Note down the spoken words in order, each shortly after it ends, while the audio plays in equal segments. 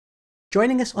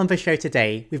Joining us on the show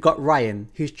today, we've got Ryan,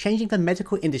 who's changing the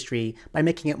medical industry by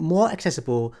making it more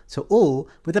accessible to all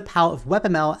with the power of Web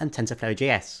ML and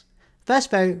TensorFlow.js.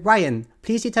 First though, Ryan,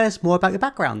 please do tell us more about your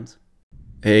background.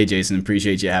 Hey Jason,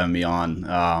 appreciate you having me on.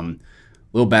 A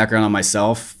little background on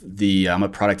myself. I'm a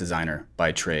product designer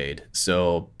by trade.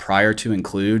 So prior to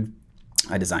Include,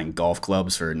 I designed golf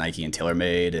clubs for Nike and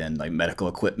TaylorMade and like medical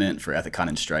equipment for Ethicon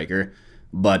and Stryker.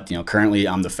 But currently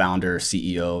I'm the founder,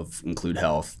 CEO of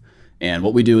IncludeHealth. And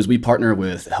what we do is we partner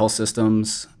with health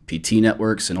systems, PT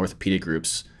networks, and orthopedic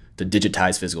groups to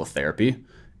digitize physical therapy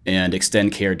and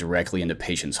extend care directly into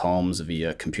patients' homes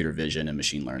via computer vision and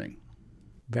machine learning.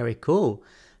 Very cool.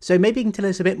 So maybe you can tell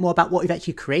us a bit more about what you've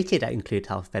actually created at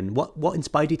IncludeHealth then. What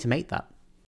inspired you to make that?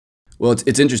 Well,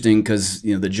 it's interesting because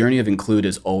the journey of Include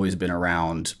has always been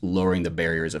around lowering the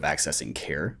barriers of accessing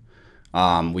care.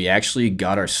 We actually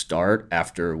got our start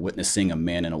after witnessing a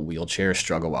man in a wheelchair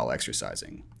struggle while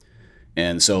exercising.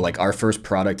 And so like our first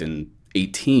product in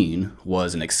 2018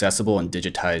 was an accessible and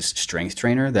digitized strength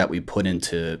trainer that we put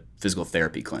into physical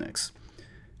therapy clinics.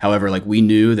 However, like we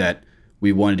knew that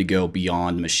we wanted to go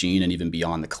beyond the machine and even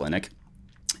beyond the clinic.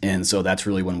 And so that's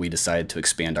really when we decided to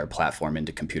expand our platform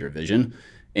into computer vision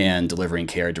and delivering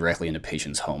care directly into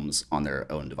patients' homes on their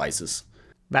own devices.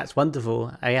 That's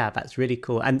wonderful. Yeah, that's really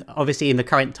cool. And obviously in the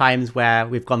current times where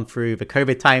we've gone through the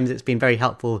COVID times, it's been very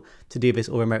helpful to do this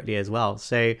all remotely as well.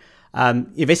 So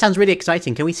this sounds really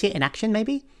exciting. Can we see it in action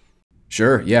maybe?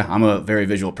 Sure. Yeah, I'm a very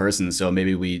visual person. So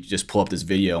maybe we just pull up this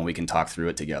video and we can talk through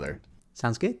it together.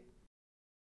 Sounds good.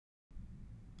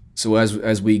 So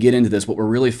as we get into this, what we're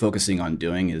really focusing on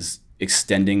doing is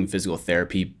extending physical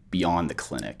therapy beyond the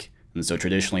clinic. And so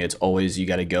traditionally, it's always you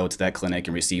got to go to that clinic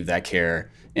and receive that care,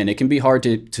 and it can be hard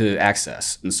to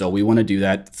access. And so we want to do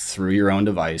that through your own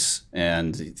device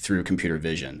and through computer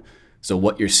vision. So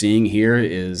what you're seeing here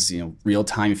is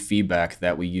real-time feedback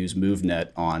that we use MoveNet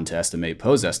on to estimate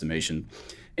pose estimation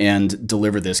and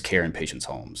deliver this care in patients'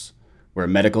 homes. We're a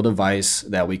medical device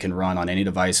that we can run on any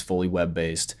device, fully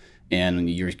web-based. And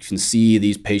you can see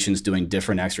these patients doing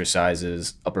different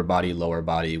exercises, upper body, lower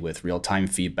body, with real-time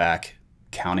feedback,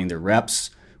 counting their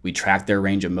reps. We track their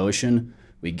range of motion.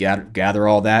 We gather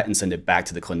all that and send it back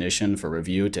to the clinician for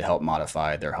review to help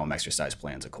modify their home exercise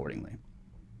plans accordingly.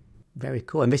 Very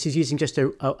cool. And this is using just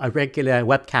a regular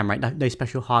webcam, right? No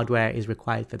special hardware is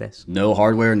required for this. No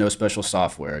hardware, no special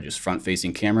software, just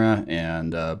front-facing camera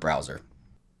and browser.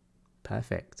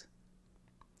 Perfect.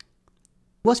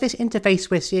 What's this interface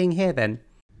we're seeing here then?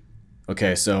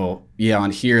 Okay, so yeah,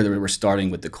 on here we're starting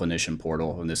with the clinician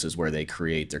portal, and this is where they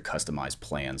create their customized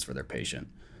plans for their patient.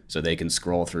 So they can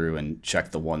scroll through and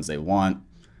check the ones they want,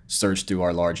 search through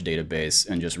our large database,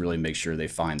 and just really make sure they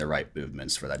find the right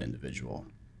movements for that individual.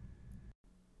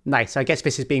 Nice. So I guess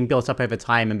this is being built up over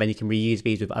time, and then you can reuse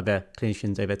these with other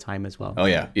clinicians over time as well. Oh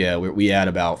yeah, yeah. We add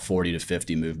about 40 to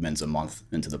 50 movements a month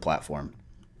into the platform.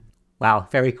 Wow,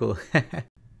 very cool.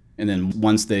 And then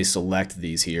once they select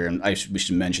these here, and we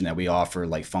should mention that we offer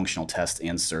like functional tests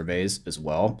and surveys as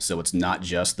well. So it's not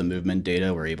just the movement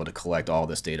data. We're able to collect all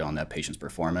this data on that patient's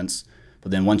performance. But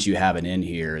then once you have it in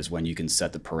here is when you can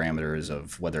set the parameters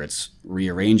of whether it's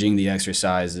rearranging the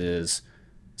exercises,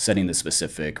 setting the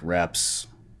specific reps,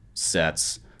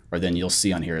 sets, or then you'll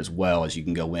see on here as well as you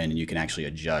can go in and you can actually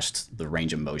adjust the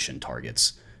range of motion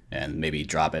targets and maybe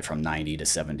drop it from 90 to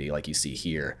 70 like you see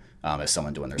here. As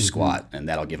someone doing their squat, and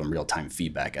that'll give them real-time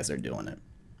feedback as they're doing it.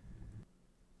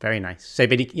 Very nice. So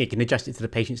you can adjust it to the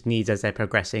patient's needs as they're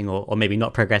progressing or maybe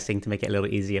not progressing to make it a little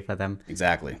easier for them.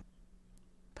 Exactly.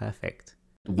 Perfect.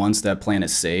 Once that plan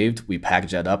is saved, we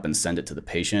package that up and send it to the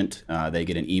patient. They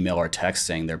get an email or text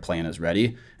saying their plan is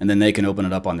ready, and then they can open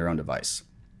it up on their own device.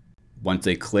 Once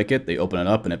they click it, they open it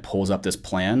up and it pulls up this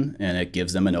plan and it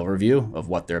gives them an overview of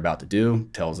what they're about to do,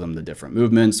 tells them the different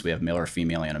movements. We have male or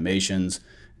female animations.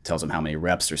 Tells them how many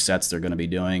reps or sets they're going to be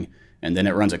doing, and then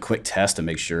it runs a quick test to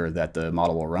make sure that the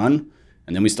model will run,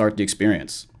 and then we start the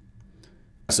experience.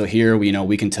 So here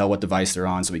we can tell what device they're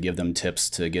on, so we give them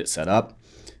tips to get set up,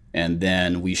 and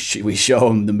then we show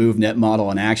them the MoveNet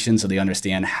model in action so they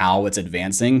understand how it's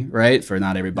advancing, right? For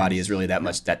not everybody is really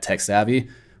that tech savvy,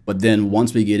 but then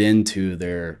once we get into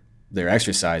their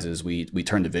exercises, we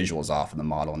turn the visuals off of the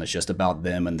model, and it's just about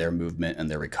them and their movement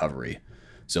and their recovery.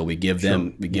 So we give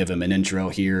them an intro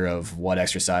here of what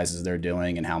exercises they're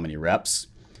doing and how many reps,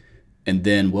 and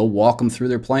then we'll walk them through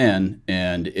their plan.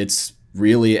 And it's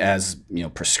really as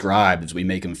prescribed as we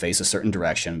make them face a certain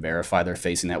direction, verify they're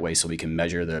facing that way, so we can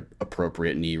measure the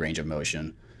appropriate knee range of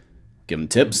motion, give them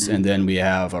tips, and then we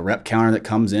have a rep counter that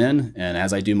comes in. And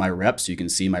as I do my reps, you can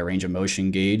see my range of motion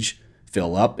gauge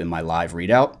fill up in my live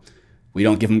readout. We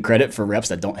don't give them credit for reps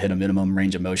that don't hit a minimum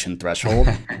range of motion threshold.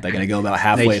 They're going to go about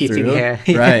halfway through. Here.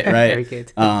 Right, right. Very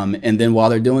good. And then while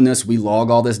they're doing this, we log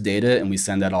all this data and we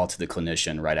send that all to the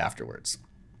clinician right afterwards.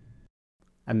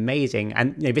 Amazing.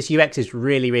 And this UX is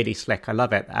really, really slick. I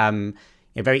love it.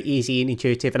 Very easy and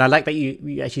intuitive. And I like that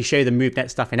you actually show the MoveNet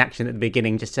stuff in action at the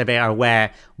beginning, just so they are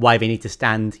aware why they need to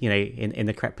stand, in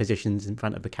the correct positions in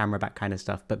front of the camera, that kind of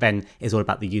stuff. But then it's all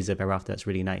about the user thereafter. That's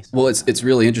really nice. Well, it's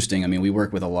really interesting. I mean, we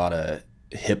work with a lot of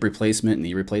hip replacement,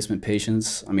 knee replacement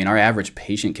patients. I mean, our average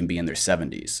patient can be in their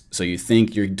 70s. So you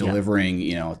think you're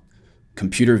delivering,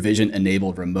 computer vision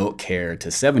enabled remote care to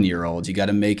 7-year-olds. You got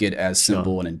to make it as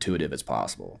simple and intuitive as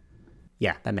possible.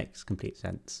 Yeah, that makes complete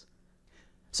sense.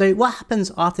 So what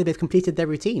happens after they've completed their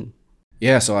routine?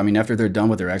 Yeah, so I mean, after they're done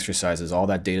with their exercises, all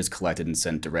that data is collected and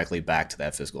sent directly back to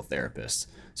that physical therapist.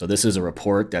 So this is a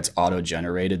report that's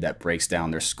auto-generated that breaks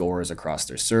down their scores across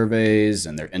their surveys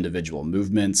and their individual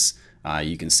movements.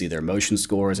 You can see their motion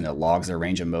scores, and it logs their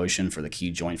range of motion for the key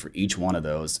joint for each one of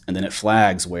those. And then it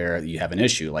flags where you have an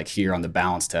issue. Like here on the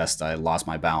balance test, I lost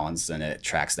my balance, and it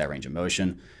tracks that range of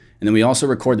motion. And then we also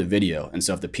record the video. And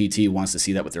so if the PT wants to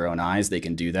see that with their own eyes, they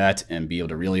can do that and be able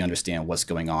to really understand what's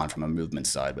going on from a movement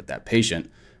side with that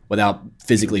patient without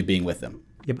physically being with them.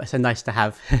 Yeah, but so nice to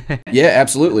have. Yeah,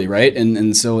 absolutely. Right. And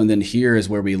then here is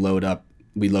where we load up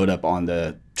on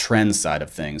the trend side of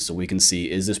things. So we can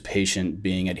see, is this patient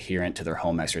being adherent to their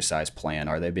home exercise plan?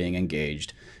 Are they being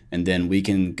engaged? And then we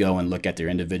can go and look at their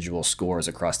individual scores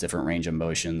across different range of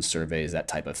motion, surveys, that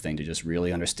type of thing, to just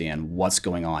really understand what's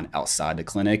going on outside the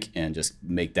clinic and just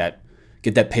get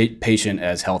that patient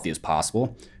as healthy as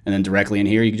possible. And then directly in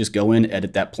here, you can just go in,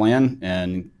 edit that plan,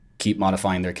 and keep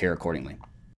modifying their care accordingly.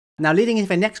 Now, leading into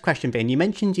the next question, Ben, you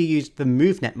mentioned you used the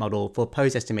MoveNet model for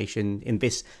pose estimation in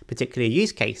this particular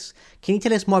use case. Can you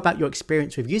tell us more about your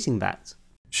experience with using that?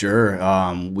 Sure.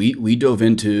 We dove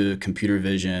into computer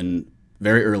vision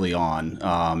very early on,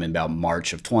 in about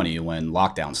March of 20 when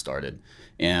lockdown started.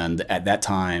 And at that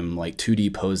time, like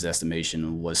 2D pose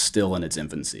estimation was still in its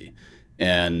infancy.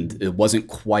 And it wasn't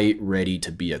quite ready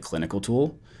to be a clinical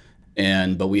tool.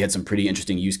 But we had some pretty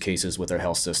interesting use cases with our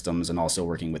health systems and also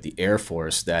working with the Air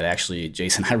Force that actually,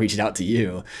 Jason, I reached out to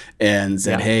you and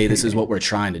said, hey, this is what we're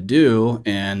trying to do,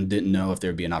 and didn't know if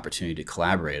there'd be an opportunity to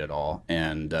collaborate at all.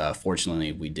 And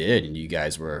fortunately we did, and you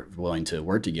guys were willing to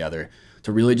work together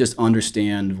to really just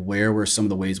understand where were some of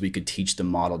the ways we could teach the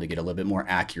model to get a little bit more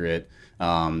accurate,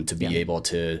 to be able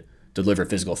to deliver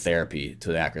physical therapy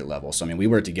to the accurate level. So I mean, we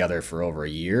worked together for over a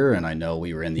year, and I know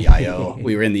we were in the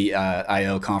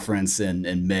IO conference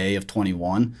in May of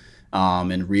 21,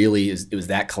 and really it was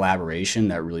that collaboration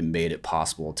that really made it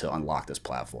possible to unlock this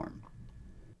platform.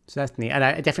 Certainly, and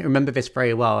I definitely remember this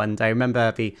very well. And I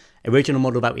remember the original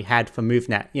model that we had for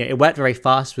MoveNet. It worked very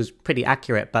fast, was pretty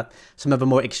accurate, but some of the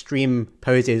more extreme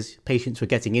poses patients were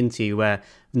getting into were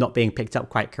not being picked up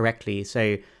quite correctly.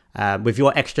 So with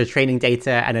your extra training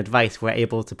data and advice, we're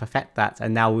able to perfect that.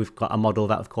 And now we've got a model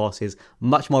that, of course, is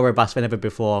much more robust than ever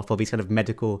before for these kind of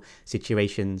medical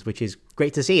situations, which is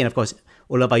great to see. And of course,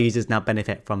 all of our users now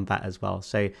benefit from that as well.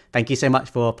 So thank you so much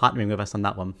for partnering with us on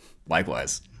that one.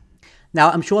 Likewise. Now,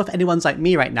 I'm sure if anyone's like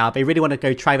me right now, they really want to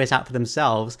go try this out for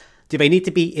themselves. Do they need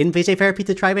to be in physiotherapy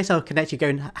to try this, or can they actually go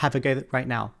and have a go right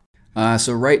now?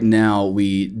 So right now,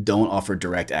 we don't offer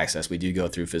direct access. We do go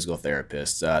through physical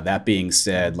therapists. That being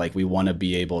said, we want to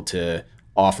be able to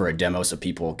offer a demo so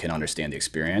people can understand the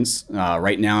experience.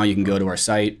 Right now, you can go to our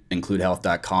site,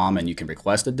 IncludeHealth.com, and you can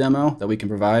request a demo that we can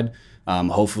provide.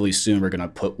 Hopefully soon, we're going to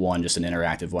put one, just an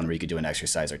interactive one, where you could do an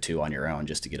exercise or two on your own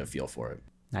just to get a feel for it.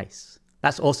 Nice.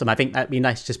 That's awesome. I think that'd be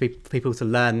nice just for people to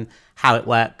learn how it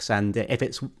works, and if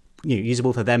it's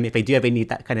usable for them, if they do ever need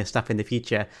that kind of stuff in the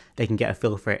future, they can get a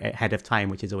feel for it ahead of time,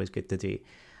 which is always good to do.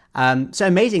 So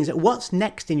amazing. So what's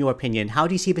next in your opinion? How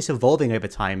do you see this evolving over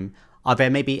time? Are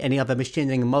there maybe any other machine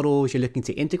learning models you're looking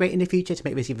to integrate in the future to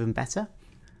make this even better?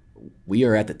 We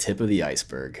are at the tip of the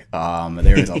iceberg.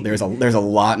 There's a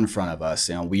lot in front of us.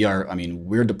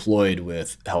 We're deployed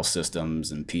with health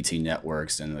systems and PT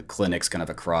networks and the clinics kind of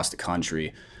across the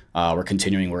country. We're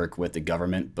continuing work with the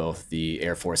government, both the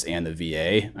Air Force and the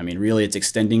VA. I mean, really, it's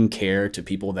extending care to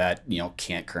people that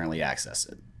can't currently access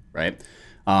it, right?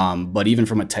 But even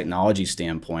from a technology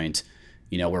standpoint,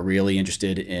 we're really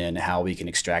interested in how we can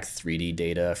extract 3D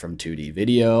data from 2D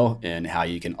video and how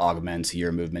you can augment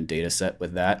your movement data set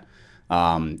with that.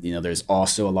 There's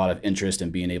also a lot of interest in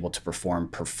being able to perform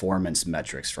performance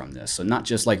metrics from this. So not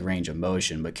just like range of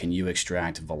motion, but can you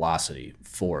extract velocity,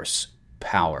 force,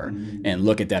 power, and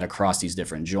look at that across these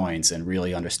different joints and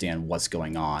really understand what's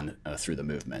going on through the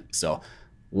movement. So a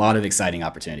lot of exciting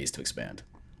opportunities to expand.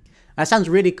 That sounds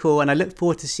really cool, and I look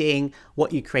forward to seeing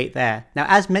what you create there. Now,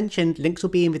 as mentioned, links will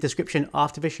be in the description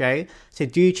after the show, so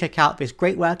do check out this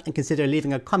great work and consider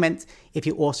leaving a comment if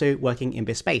you're also working in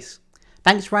this space.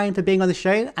 Thanks, Ryan, for being on the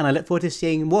show, and I look forward to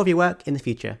seeing more of your work in the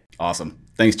future. Awesome.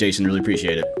 Thanks, Jason. Really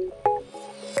appreciate it.